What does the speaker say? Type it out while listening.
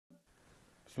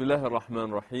Bismillah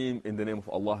ar-Rahman ar-Rahim. In the name of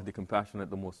Allah, the Compassionate,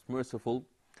 the Most Merciful.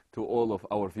 To all of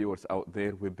our viewers out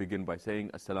there, we begin by saying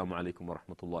Assalamu alaikum wa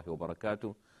rahmatullahi wa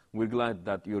barakatuh. We're glad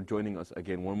that you're joining us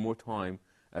again one more time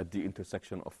at the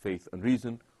intersection of faith and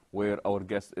reason, where our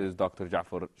guest is Dr.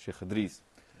 Jafar Idris.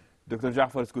 Dr.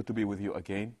 Jafar, it's good to be with you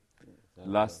again.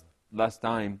 Last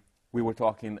time, we were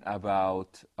talking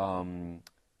about the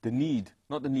need,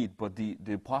 not the need, but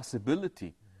the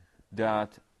possibility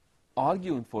that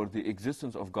arguing for the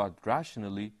existence of God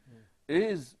rationally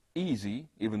is easy,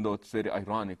 even though it's very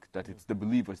ironic that it's the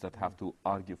believers that have to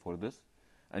argue for this.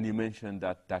 And you mentioned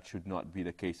that that should not be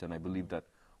the case, and I believe that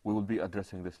we will be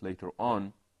addressing this later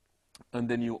on. And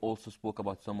then you also spoke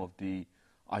about some of the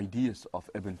ideas of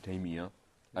Ibn Taymiyyah,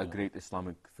 a great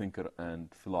Islamic thinker and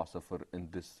philosopher in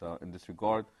this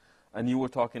regard. And you were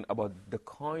talking about the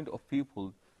kind of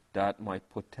people that might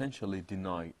potentially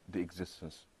deny the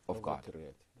existence of God.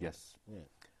 Yes. Yeah.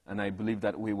 And I believe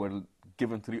that we were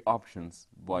given three options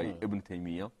by Ibn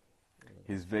Taymiyyah.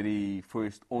 His very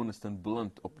first honest and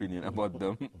blunt opinion about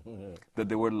them, that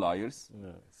they were liars.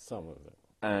 Some of them.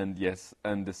 And yes,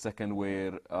 and the second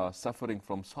were suffering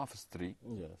from sophistry.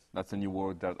 Yes. That's a new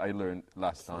word that I learned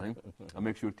last time. I'll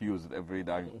make sure to use it every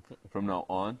time from now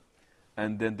on.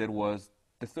 And then there was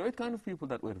the third kind of people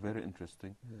that were very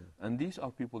interesting. And these are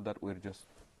people that were just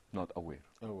not aware.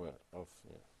 Aware of,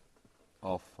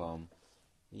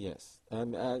 Yes.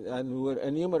 And we were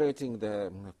enumerating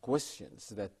the questions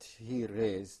that he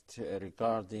raised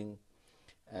regarding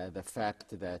the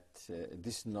fact that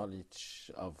this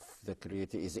knowledge of the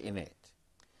Creator is innate.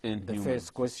 The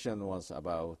first question was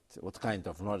about what kind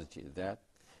of knowledge is that.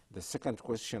 The second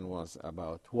question was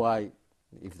about why,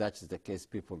 if that's the case,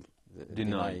 people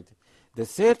deny it. The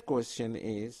third question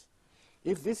is,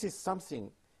 if this is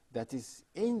something that is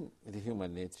in the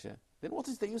human nature, then what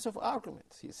is the use of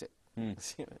arguments, he said.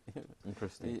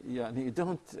 Interesting. Yeah, and you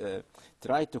don't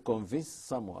try to convince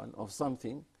someone of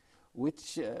something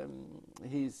which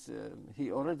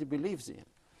he already believes in.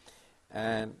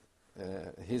 And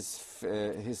his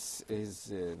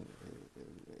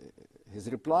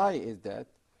reply is that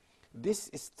this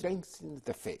strengthens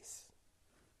the faith,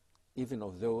 even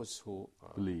of those who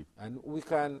believe. And we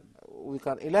can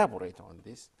elaborate on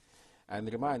this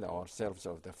and remind ourselves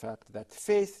of the fact that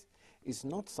faith is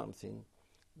not something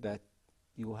that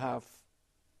you have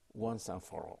once and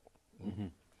for all.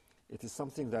 It is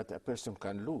something that a person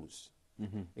can lose.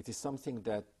 It is something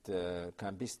that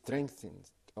can be strengthened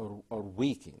or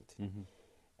weakened.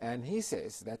 And he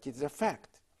says that it's a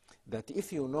fact that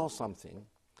if you know something,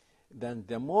 then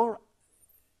the more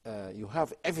you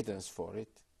have evidence for it,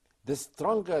 the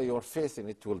stronger your faith in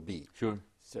it will be. Sure.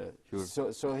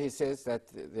 So he says that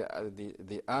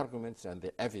the arguments and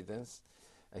the evidence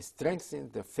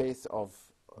strengthen the faith of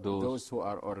those who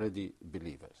are already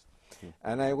believers.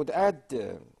 And I would add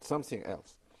something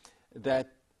else, that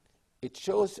it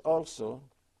shows also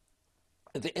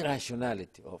the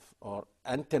irrationality or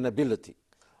untenability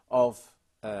of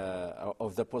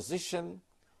the position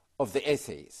of the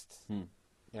atheist.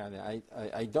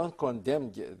 I don't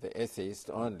condemn the atheist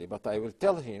only, but I will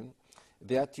tell him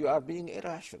that you are being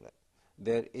irrational.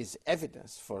 There is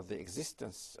evidence for the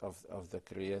existence of the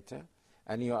Creator,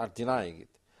 and you are denying it.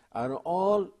 And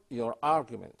all your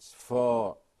arguments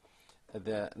for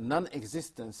the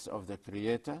non-existence of the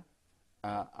Creator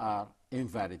are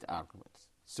invalid arguments.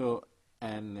 So,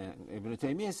 and Ibn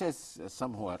Taymiyyah says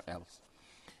somewhere else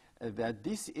that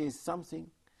this is something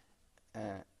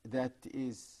that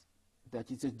is a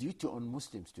duty on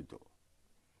Muslims to do.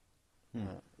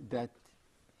 That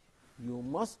you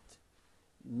must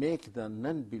make the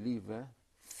non-believer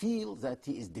feel that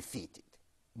he is defeated.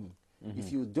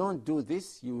 If you don't do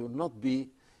this, you will not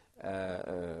be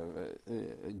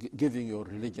giving your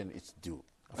religion its due.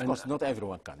 Of course, not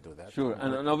everyone can do that. Sure,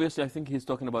 and obviously I think he's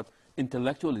talking about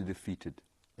intellectually defeated.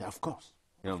 Yeah, of course.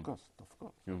 Of course.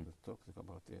 Yeah. He's talking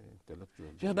about intellectual.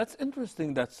 Yeah, that's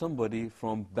interesting that somebody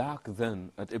from back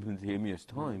then at Ibn Taymiyyah's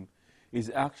time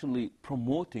is actually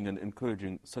promoting and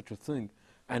encouraging such a thing.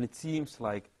 And it seems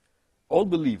like all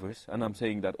believers, and I'm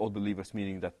saying that all believers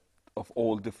meaning that of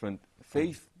all different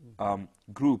faith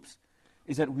groups,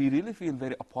 is that we really feel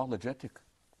very apologetic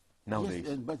nowadays.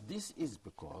 Yes, but this is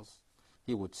because,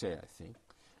 he would say, I think,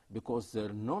 because their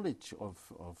knowledge of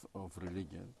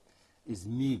religion is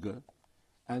meager,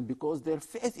 and because their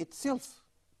faith itself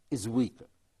is weaker.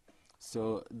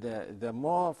 So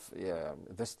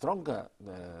the stronger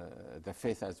the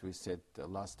faith, as we said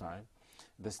last time,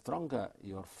 the stronger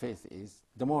your faith is,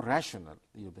 the more rational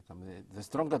you become. The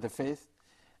stronger the faith,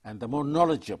 and the more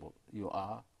knowledgeable you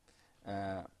are,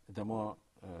 the more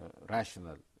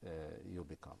rational you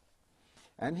become.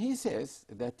 And he says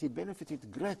that he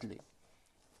benefited greatly,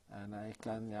 and I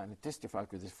can testify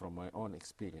to this from my own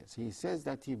experience. He says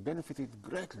that he benefited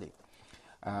greatly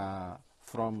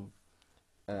from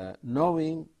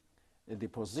knowing the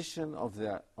position of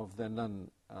the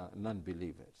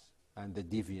non-believers and the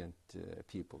deviant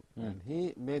people. And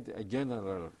he made a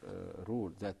general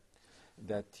rule that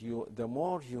the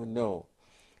more you know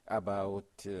about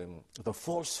the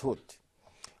falsehood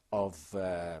of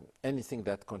anything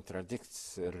that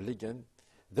contradicts religion,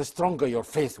 the stronger your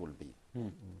faith will be.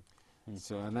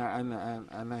 So, and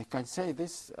I can say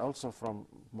this also from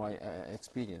my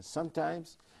experience.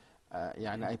 Sometimes,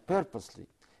 I purposely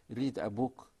read a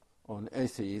book on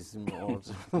atheism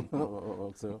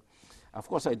also. Of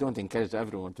course, I don't encourage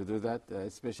everyone to do that,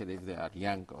 especially if they are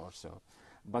young or so.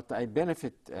 But I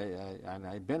benefit,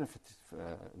 I benefit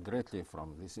greatly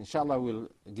from this. Inshallah, we'll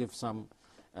give some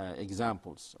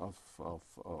examples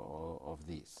of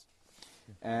these.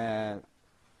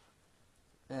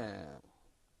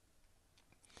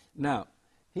 Now,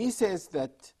 he says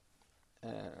that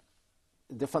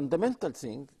the fundamental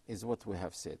thing is what we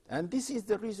have said. And this is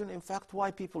the reason, in fact,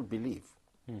 why people believe.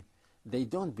 They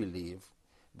don't believe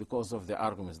because of the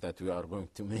arguments that we are going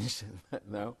to mention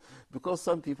now, because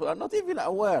some people are not even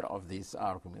aware of these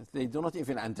arguments. They do not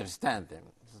even understand them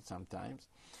sometimes.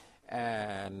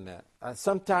 And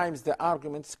sometimes the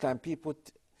arguments can be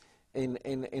put in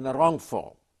a wrong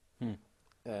form.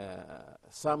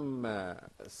 Some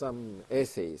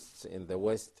atheists in the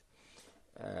West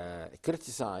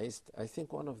criticized, I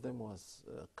think one of them was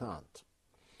Kant.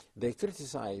 They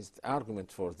criticized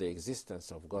argument for the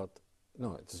existence of God.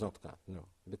 No, it is not Kant, no,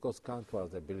 because Kant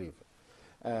was a believer.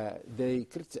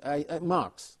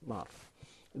 Marx.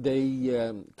 They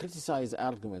criticized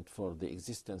argument for the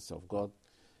existence of God.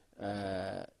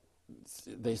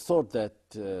 They thought that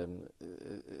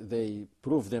they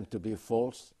proved them to be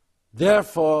false.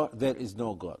 Therefore, there is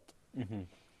no God.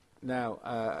 Now,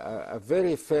 a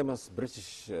very famous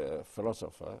British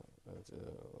philosopher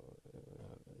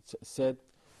said,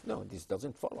 no, this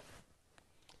doesn't follow.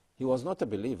 He was not a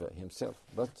believer himself,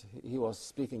 but he was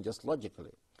speaking just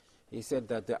logically. He said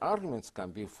that the arguments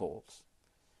can be false,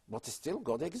 but still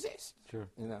God exists. Sure.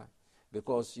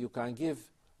 Because you can give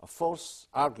a false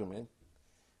argument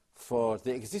for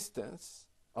the existence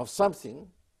of something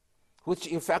which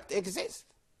in fact exists,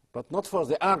 but not for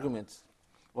the arguments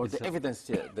or the evidence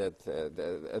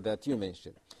that you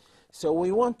mentioned. So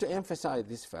we want to emphasize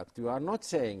this fact. We are not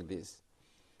saying this.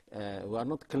 We are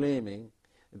not claiming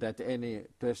that any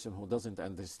person who doesn't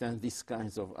understand these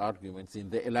kinds of arguments in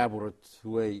the elaborate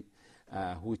way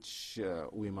which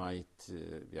we might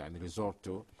resort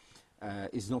to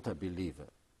is not a believer.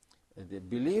 The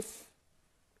belief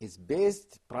is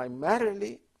based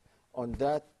primarily on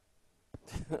that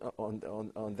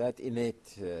on that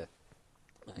innate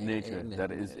nature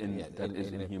that is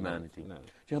in humanity.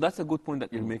 So that's a good point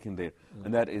that you're making there,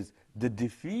 and that is the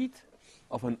defeat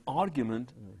of an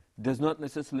argument does not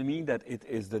necessarily mean that it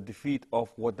is the defeat of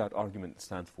what that argument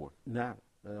stands for. No,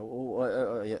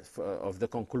 yes, of the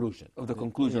conclusion. Of the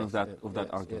conclusion yes, of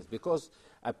that argument. Yes, because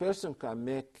a person can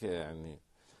make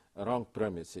wrong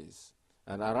premises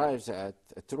and arrives at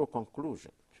a true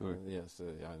conclusion. Sure. Yes.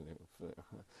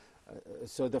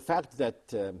 So the fact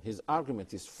that his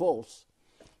argument is false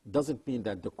doesn't mean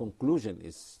that the conclusion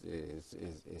is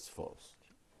false.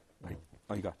 Right.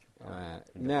 I got you.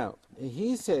 Now,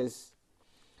 he says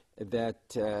that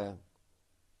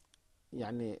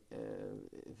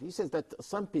he says that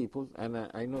some people, and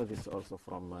I know this also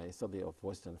from my study of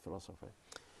Western philosophy,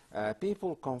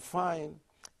 people confine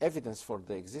evidence for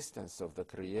the existence of the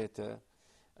Creator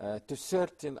to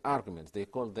certain arguments. They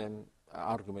call them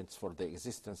arguments for the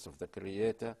existence of the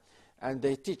Creator, and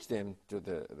they teach them to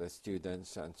the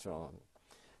students and so on.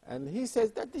 And he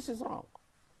says that this is wrong.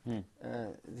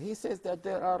 He says that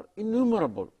there are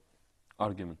innumerable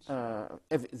arguments. There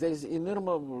is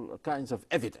innumerable kinds of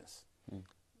evidence,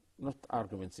 not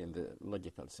arguments in the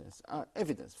logical sense,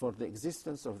 evidence for the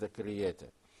existence of the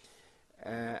Creator.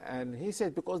 And he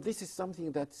said because this is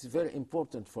something that's very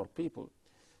important for people,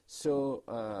 so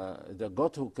the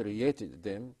God who created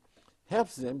them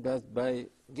helps them by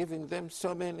giving them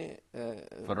so many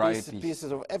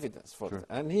pieces of evidence for them.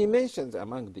 And he mentions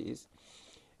among these,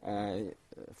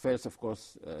 first, of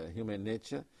course, human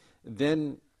nature,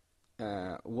 then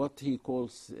what he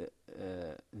calls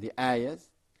the ayahs.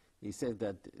 He said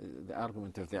that the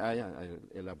argument of the ayah, I will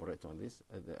elaborate on this,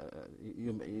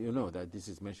 you know that this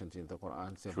is mentioned in the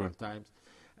Quran several times.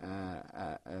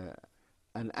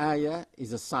 An ayah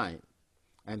is a sign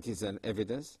and is an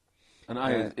evidence. An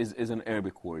ayah is an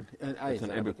Arabic word. It's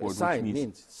an Arabic word sign which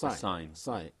means sign.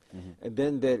 Sign. And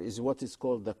then there is what is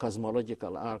called the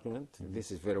cosmological argument.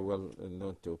 This is very well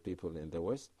known to people in the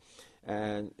West.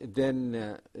 And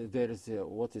then there is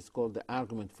what is called the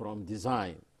argument from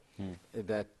design,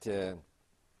 that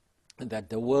that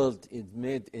the world is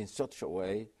made in such a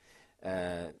way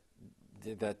that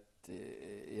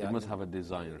it must have a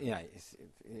designer. Yeah,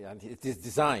 it is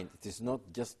designed. It is not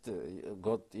just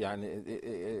God.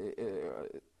 The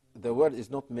world is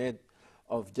not made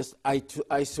of just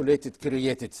isolated,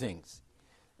 created things.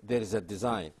 There is a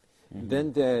design.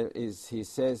 Then there is, he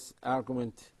says,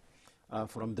 argument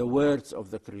from the words of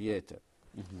the Creator.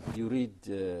 You read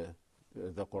the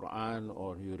Quran,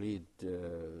 or you read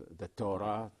the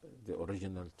Torah, the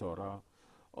original Torah,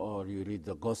 or you read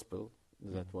the Gospel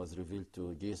that was revealed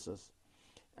to Jesus.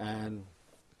 And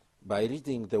by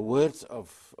reading the words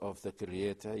of the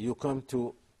Creator, you come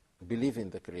to believe in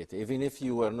the Creator, even if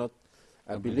you were not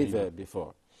a believer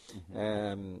before.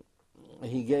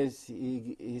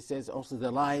 He says also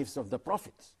the lives of the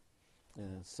prophets.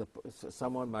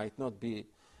 Someone might not be,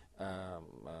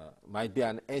 might be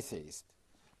an atheist,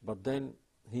 but then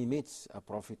he meets a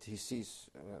prophet, he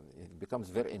sees, he becomes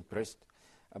very impressed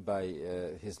by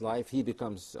his life, he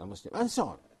becomes a Muslim, and so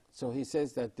on. So he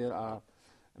says that there are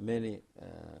many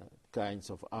kinds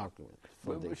of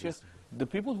arguments. The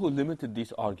people who limited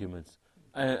these arguments,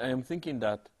 I am thinking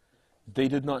that they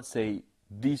did not say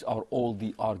these are all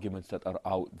the arguments that are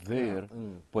out there,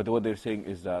 but what they're saying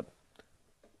is that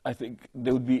I think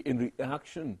they would be in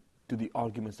reaction to the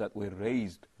arguments that were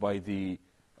raised by the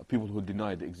people who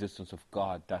denied the existence of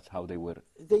God. That's how they were.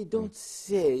 They don't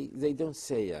say, they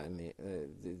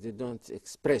don't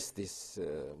express this,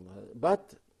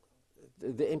 but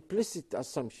the implicit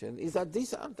assumption is that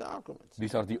these are the arguments.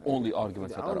 These are the only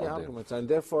arguments that are out there. And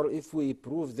therefore, if we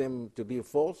prove them to be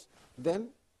false, then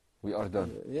we are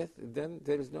done. Yes, then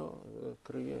there is no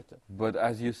Creator. But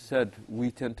as you said,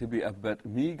 we tend to be a bit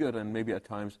meager and maybe at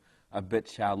times a bit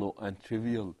shallow and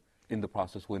trivial in the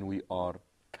process when we are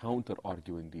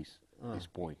counter-arguing these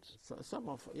points. So some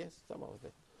of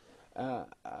them.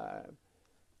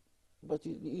 But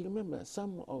you remember,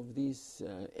 some of these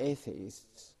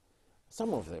atheists,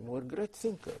 some of them were great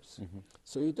thinkers.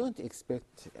 So you don't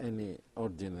expect any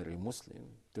ordinary Muslim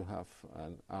to have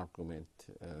an argument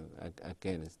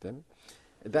against them.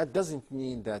 That doesn't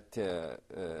mean that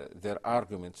their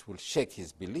arguments will shake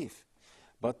his belief,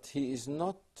 but he is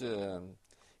not.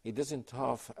 He doesn't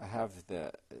have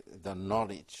the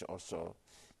knowledge also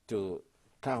to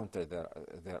counter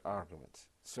their arguments.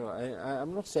 So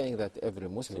I'm not saying that every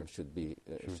Muslim should be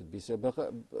so, but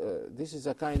this is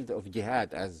a kind of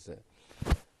jihad, as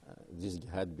this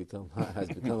jihad has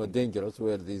become a dangerous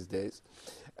word these days.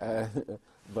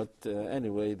 But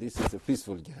anyway, this is a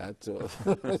peaceful jihad, so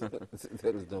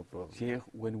there is no problem. Sheikh,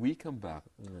 when we come back,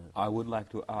 I would like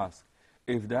to ask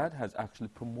if that has actually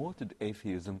promoted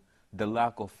atheism, the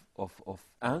lack of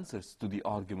answers to the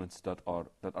arguments that are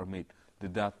made.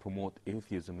 Did that promote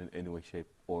atheism in any way, shape,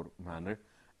 or manner?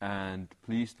 And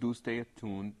please do stay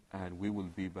tuned, and we will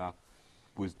be back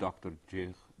with Dr.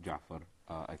 Jafar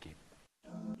again.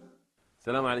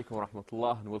 Assalamu alaikum wa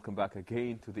rahmatullah, and welcome back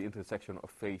again to the intersection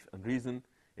of faith and reason.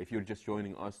 If you're just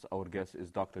joining us, our guest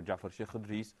is Dr. Jafar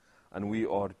Idris, and we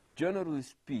are generally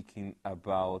speaking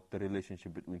about the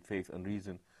relationship between faith and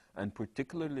reason, and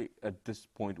particularly at this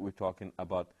point we're talking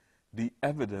about the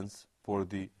evidence for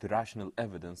the rational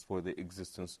evidence for the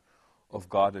existence of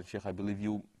God. And Sheikh, I believe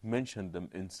you mentioned them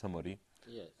in summary.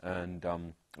 Yes. And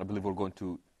I believe we're going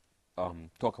to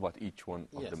talk about each one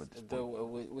of them at this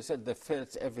point. We said the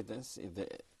first evidence is the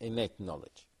innate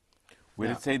knowledge. We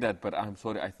did say that, but I'm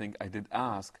sorry, I think I did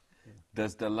ask,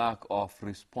 does the lack of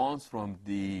response from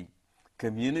the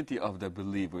community of the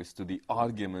believers to the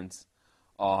arguments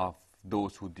of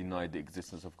those who deny the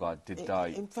existence of God, did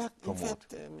that promote?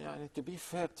 To be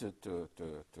fair to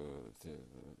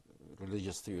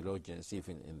religious theologians,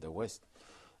 even in the West,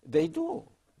 they do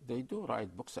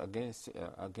write books against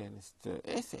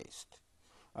atheists.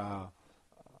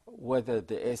 Whether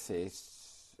the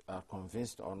atheists are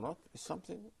convinced or not is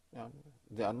something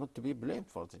they are not to be blamed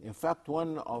for. In fact,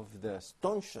 one of the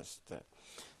staunchest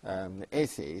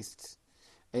atheists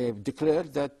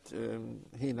declared that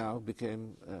he now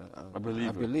became a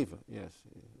believer. Yes,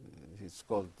 he's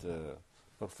called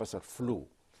Professor Flew,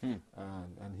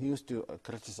 and he used to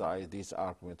criticize these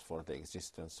arguments for the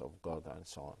existence of God and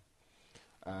so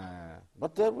on.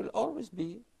 But there will always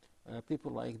be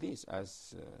people like this,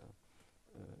 as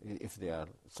if they are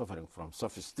suffering from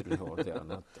sophistry or they are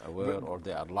not aware or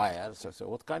they are liars. So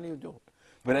what can you do?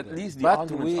 But at least the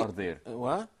arguments are there.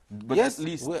 What? But yes, at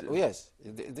least... yes,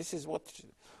 this is what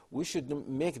we should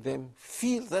make them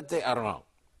feel, that they are wrong,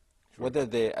 whether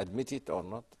they admit it or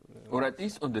not. Or at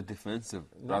least on the defensive,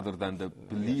 rather than the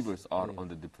believers are on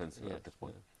the defensive at this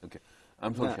point. Okay.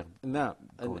 I'm sorry, Sheikh. Now,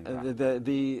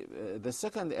 the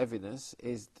second evidence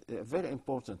is a very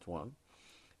important one,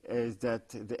 is that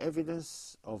the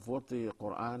evidence of what the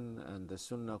Quran and the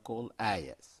Sunnah call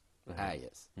ayahs.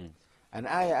 Ayahs. An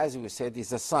ayah, as we said,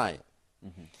 is a sign.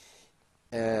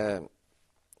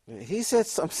 He said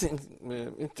something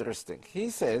interesting. He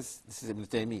says, this is Ibn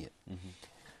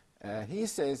Taymiyyah, he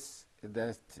says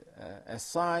that a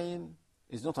sign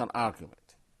is not an argument.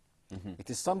 It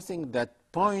is something that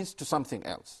points to something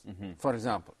else. For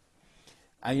example,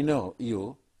 I know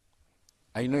you,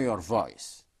 I know your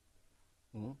voice.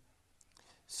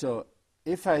 So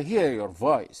if I hear your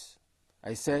voice,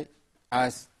 I say,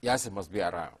 Yasir must be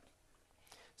around.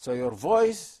 So your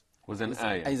voice was an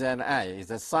ayah. Is an ayah,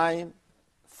 is a sign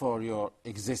for your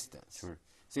existence. Sure.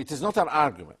 So it is not an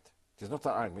argument. It is not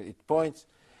an argument. It points,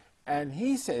 and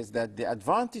he says that the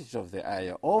advantage of the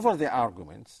ayah over the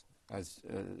arguments, as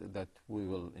that we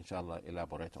will inshallah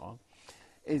elaborate on,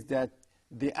 is that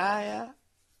the ayah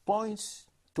points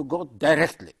to God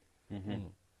directly.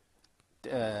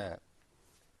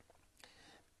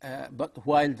 But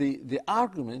while the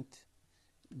argument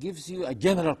gives you a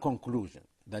general conclusion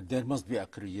that there must be a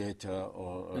creator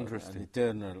or an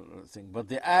eternal thing. But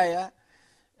the ayah,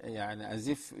 as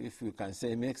if you can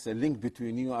say, makes a link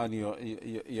between you and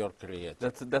your creator.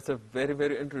 That's a very,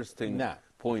 very interesting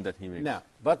point that he makes. Now,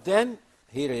 but then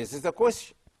he raises the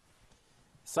question.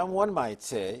 Someone might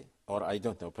say, or I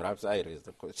don't know, perhaps I raise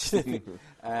the question.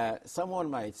 Someone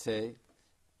might say,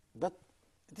 but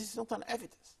this is not an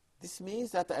evidence. This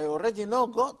means that I already know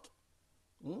God.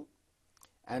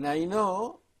 And I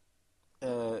know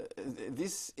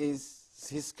this is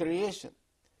His creation.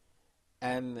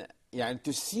 And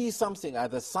to see something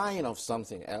as a sign of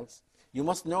something else, you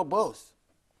must know both.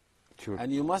 Sure.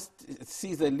 And you must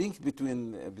see the link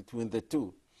between the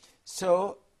two.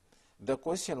 So the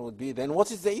question would be, then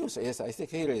what is the use? Yes, I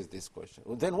think he raised this question.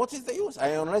 Well, then what is the use?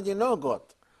 I already know God.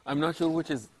 I'm not sure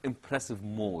which is impressive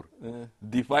more.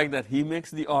 The fact that he makes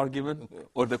the argument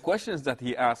or the questions that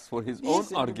he asks for his own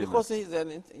argument. Because he's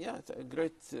a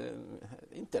great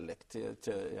intellect.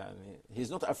 He's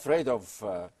not afraid of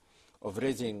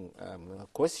raising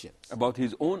questions. About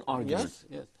his own argument.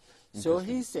 Yes. So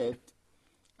he said,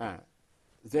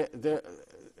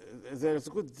 there's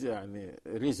good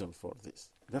reason for this.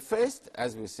 The first,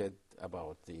 as we said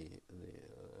about the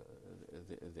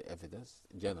evidence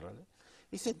generally,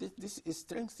 he said that this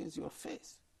strengthens your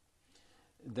faith.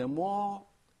 The more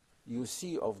you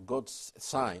see of God's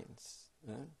signs,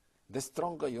 the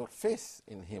stronger your faith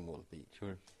in Him will be.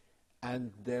 Sure.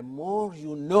 And the more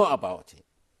you know about Him.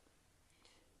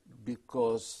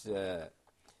 Because in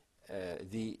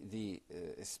the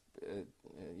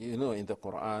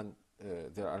Quran,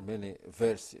 there are many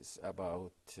verses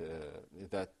about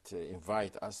that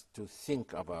invite us to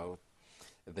think about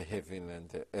the heaven and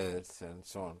the earth and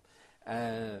so on.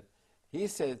 And he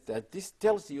said that this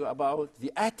tells you about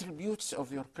the attributes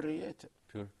of your Creator.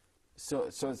 Sure. So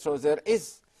there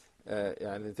is a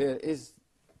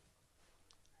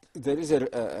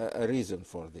reason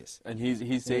for this. And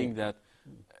he's saying that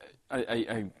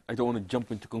I don't want to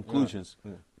jump into conclusions,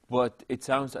 but it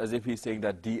sounds as if he's saying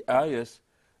that the ayahs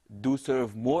do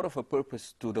serve more of a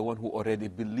purpose to the one who already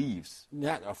believes.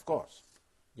 Yeah, of course.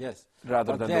 Yes.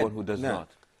 Rather than the one who does not.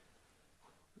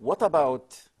 What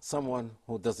about someone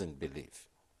who doesn't believe?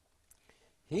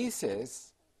 He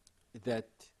says that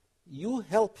you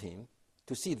help him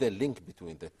to see the link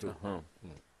between the two.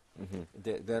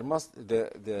 There must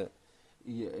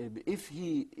if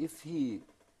he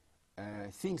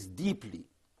thinks deeply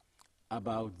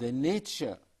about the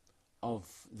nature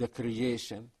of the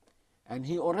creation, and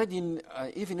he already,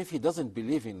 even if he doesn't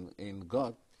believe in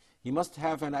God, he must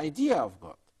have an idea of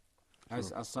God.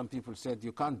 As some people said,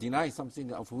 you can't deny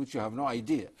something of which you have no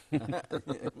idea.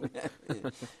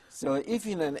 So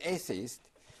even an atheist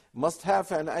must have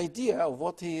an idea of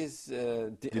what he is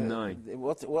denying.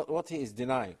 What he is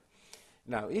denying.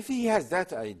 Now, if he has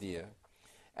that idea,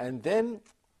 and then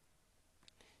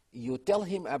you tell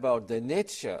him about the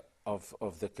nature of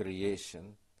the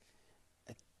creation,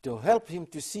 to help him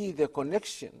to see the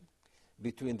connection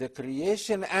between the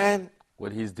creation and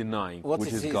what he's denying, what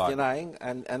which is he's God. denying,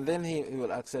 and then he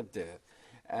will accept it.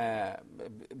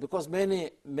 Because many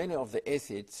of the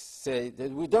atheists say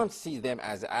that we don't see them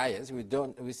as ayahs,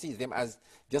 we see them as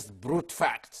just brute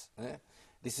facts.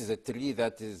 This is a tree,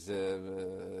 that is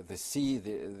the sea,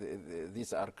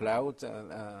 these are clouds,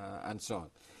 and so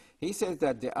on. he says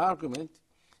that the argument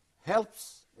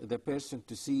helps the person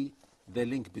to see the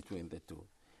link between the two.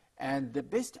 And the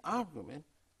best argument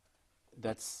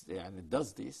that's,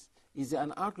 does this is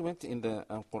an argument in the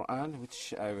Quran,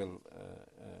 which I will,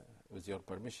 with your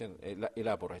permission,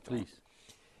 elaborate on. Please.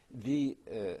 The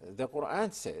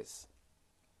Quran says,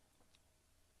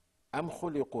 أَمْ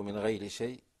خُلِقُوا مِنْ غَيْرِ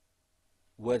شَيْءٍ,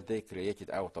 were they created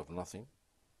out of nothing?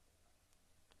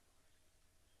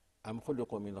 أَمْ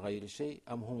خُلِقُوا مِنْ غَيْرِ شَيْءٍ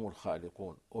أَمْ هُمُ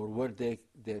الْخَالِقُونَ, or were they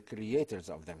the creators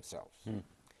of themselves?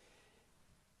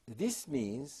 This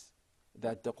means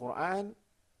that the Quran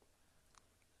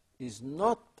is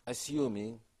not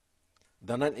assuming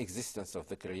the non-existence of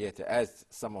the Creator, as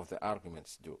some of the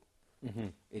arguments do.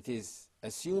 It is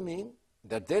assuming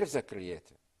that there is a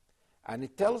Creator. And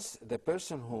it tells the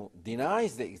person who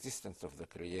denies the existence of the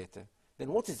Creator, then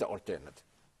what is the alternative?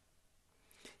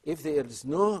 If there is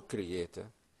no Creator,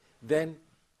 then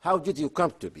how did you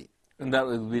come to be? And that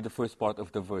will be the first part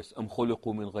of the verse. أَمْ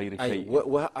خُلِقُوا مِنْ غَيْرِ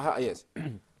شَيْءٍ. Yes.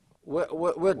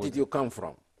 Where did you come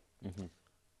from?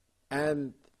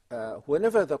 And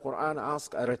whenever the Quran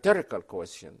asks a rhetorical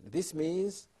question, this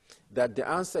means that the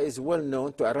answer is well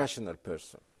known to a rational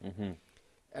person.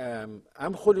 أَمْ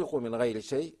خُلِقُوا مِنْ غَيْرِ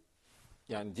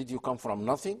شَيْءٍ, did you come from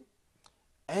nothing?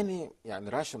 Any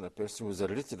rational person with a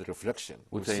little reflection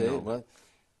would say, no. Well,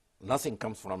 nothing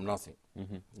comes from nothing.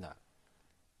 No.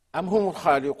 أَمْ هُمُ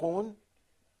الْخَالِقُونَ,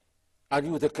 are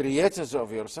you the creators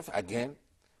of yourself? Again,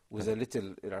 with a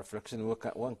little reflection,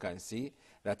 one can see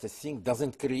that a thing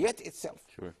doesn't create itself.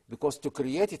 Sure. Because to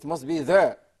create, it must be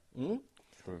there. Sure.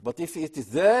 But if it is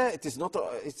there, it is not.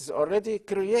 It is already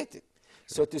created.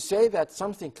 So to say that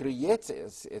something creates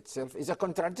itself is a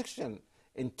contradiction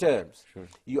in terms. Sure.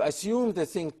 You assume the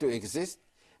thing to exist,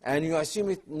 and you assume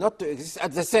it not to exist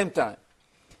at the same time.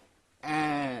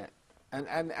 And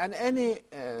any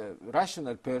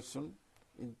rational person,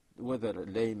 whether a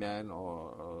layman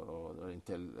or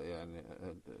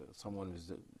someone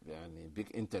with big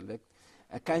intellect,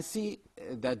 can see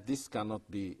that this cannot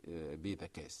be the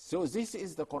case. So this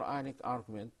is the Quranic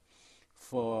argument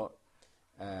for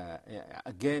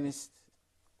against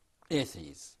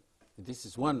atheists. This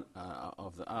is one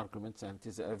of the arguments, and it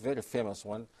is a very famous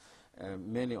one.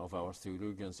 Many of our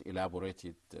theologians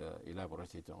elaborated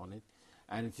on it,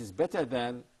 and it is better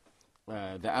than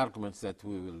the arguments that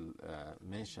we will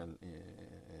mention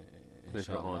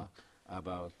inshallah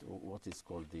about what is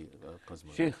called the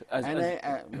cosmology. Sheikh,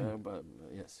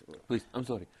 yes. Please, I'm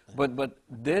sorry, but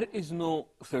there is no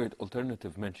third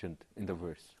alternative mentioned in the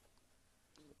verse.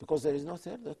 Because there is no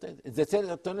third alternative. The third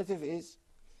alternative is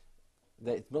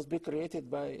that it must be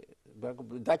created by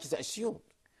that is assumed.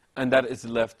 And that is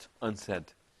left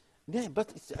unsaid. Yeah, but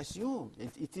it's assumed.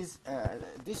 It is.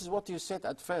 This is what you said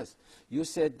at first. You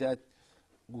said that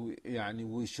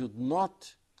we should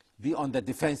not be on the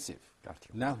defensive.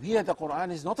 Now here the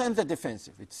Quran is not on the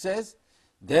defensive. It says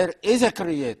there is a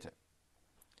creator.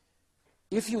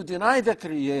 If you deny the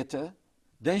creator,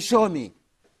 then show me.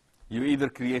 You either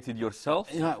created yourself,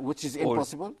 which is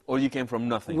impossible, or you came from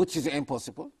nothing, which is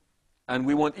impossible. And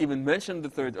we won't even mention the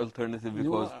third alternative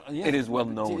because it is well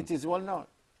known. It is well known.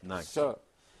 Nice.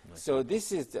 So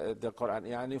this is the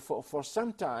Quran. For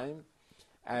some time,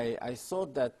 I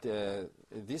thought that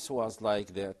this was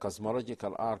like the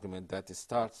cosmological argument that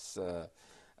starts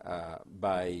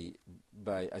by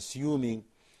assuming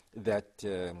that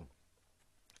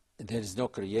there is no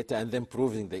creator and then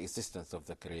proving the existence of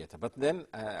the creator. But then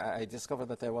I discovered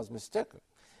that I was mistaken.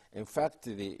 In fact,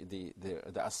 the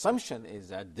assumption is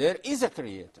that there is a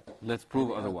creator. Let's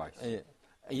prove otherwise.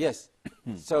 Yes.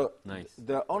 So nice.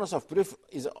 The onus of proof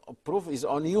is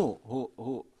on you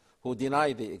who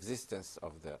deny the existence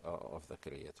of the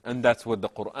creator. And that's what the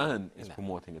Quran is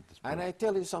promoting at this point. And I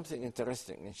tell you something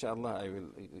interesting. Inshallah, I will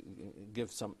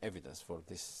give some evidence for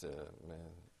this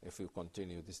if we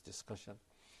continue this discussion.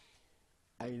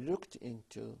 I looked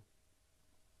into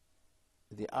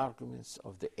the arguments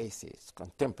of the atheists,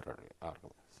 contemporary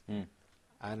arguments,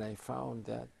 and I found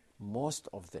that most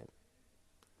of them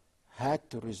had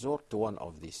to resort to one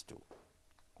of these two.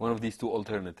 One of these two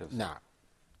alternatives. Nah,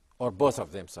 or both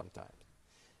of them sometimes.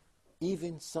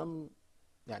 Even some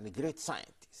great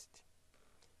scientists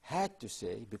had to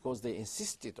say, because they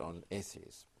insisted on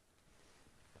atheism,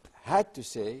 had to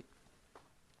say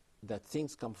that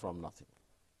things come from nothing,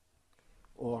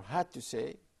 or had to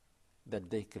say that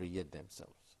they create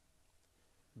themselves.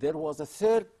 There was a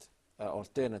third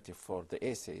alternative for the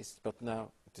atheists, but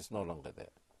now it is no longer there.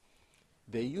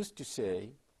 They used to say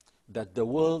that the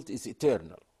world is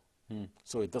eternal,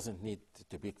 so it doesn't need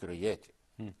to be created.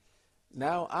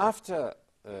 Now, after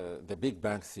the Big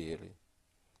Bang theory,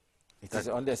 It is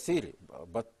only a theory,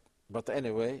 but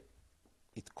anyway,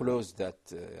 it closed that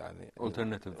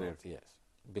alternative there. Yes,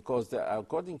 because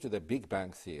according to the Big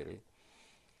Bang theory,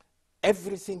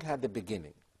 everything had a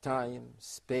beginning: time,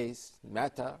 space,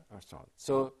 matter, and so on.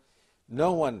 So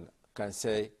no one can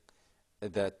say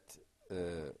that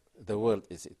the world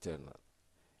is eternal.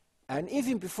 And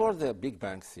even before the Big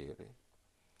Bang theory,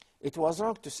 it was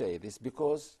wrong to say this,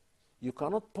 because you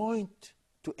cannot point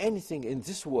to anything in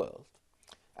this world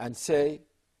and say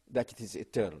that it is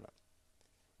eternal.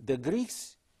 The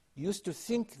Greeks used to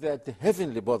think that the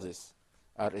heavenly bodies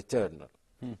are eternal,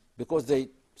 because they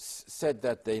said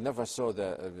that they never saw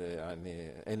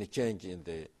any change in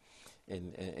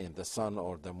the sun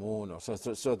or the moon, or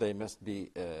so they must be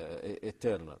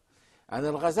eternal. And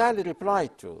Al-Ghazali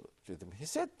replied to them. He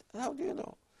said, how do you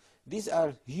know? These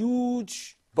are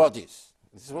huge bodies.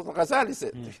 This is what Al-Ghazali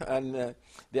said. And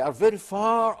they are very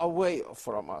far away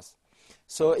from us.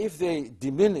 So if they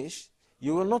diminish,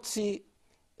 you will not see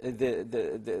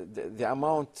the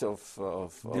amount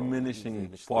of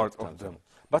diminishing part of them.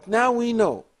 But now we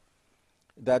know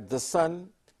that the sun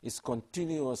is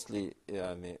continuously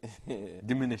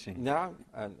diminishing. now,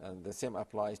 and the same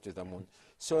applies to the moon.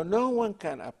 So no one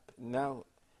can now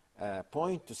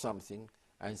point to something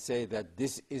and say that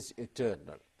this is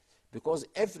eternal, because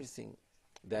everything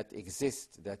that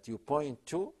exists that you point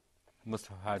to must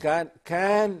have had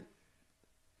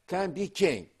can be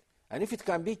changed. And if it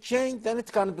can be changed, then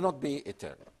it cannot be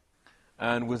eternal.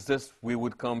 And with this, we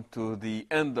would come to the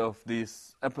end of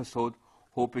this episode,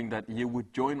 hoping that you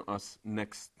would join us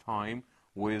next time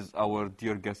with our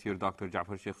dear guest here, Dr.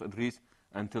 Jafar Sheikh Idris.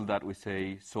 Until that, we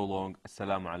say so long.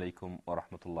 Assalamu alaikum wa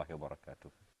rahmatullahi wa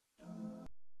barakatuh.